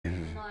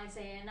I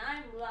say, and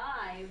I'm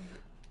live.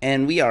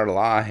 And we are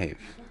live.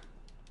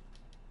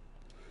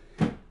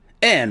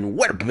 And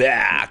we're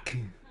back.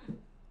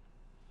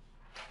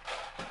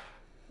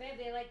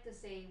 Maybe they like to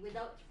say,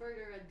 without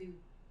further ado.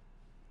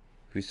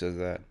 Who says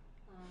that?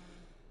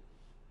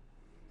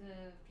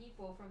 The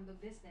people from the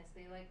business,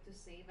 they like to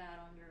say that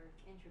on their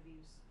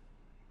interviews.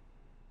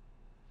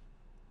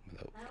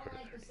 I don't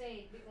like to say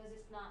it because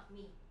it's not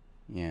me.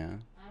 Yeah.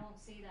 I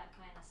don't say that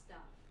kind of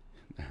stuff.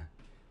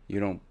 You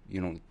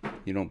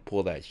don't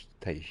pull that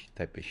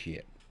type of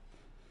shit.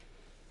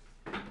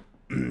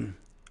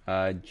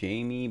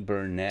 Jamie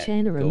Burnett.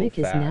 Chanaramic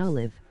is now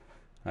live.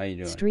 How you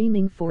doing?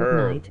 Streaming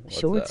Fortnite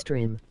short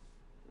stream.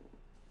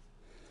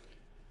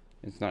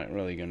 It's not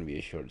really going to be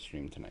a short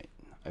stream tonight.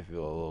 I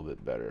feel a little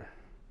bit better.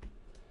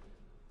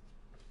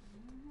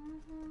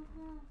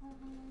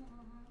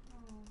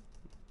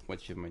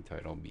 What should my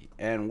title be?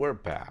 And we're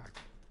back.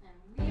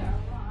 And we are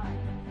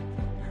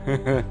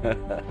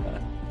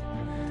live.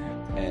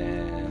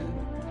 And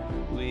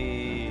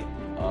we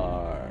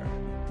are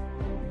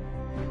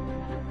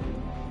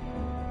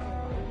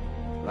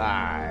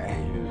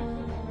live.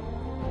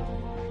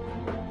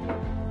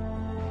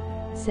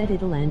 Said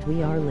it'll and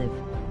we are live.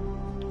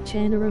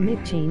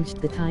 Chanaramic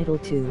changed the title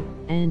to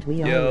and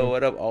we are live. Yo,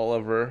 what up,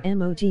 Oliver?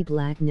 Emoji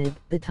Black Nib,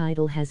 the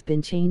title has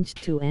been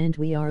changed to and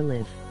we are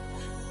live.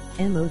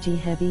 Emoji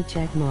Heavy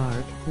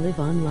Checkmark, live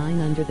online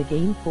under the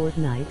game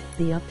Fortnite,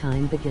 the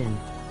uptime begin.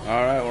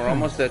 Alright, we're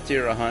almost at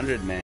tier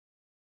 100, man.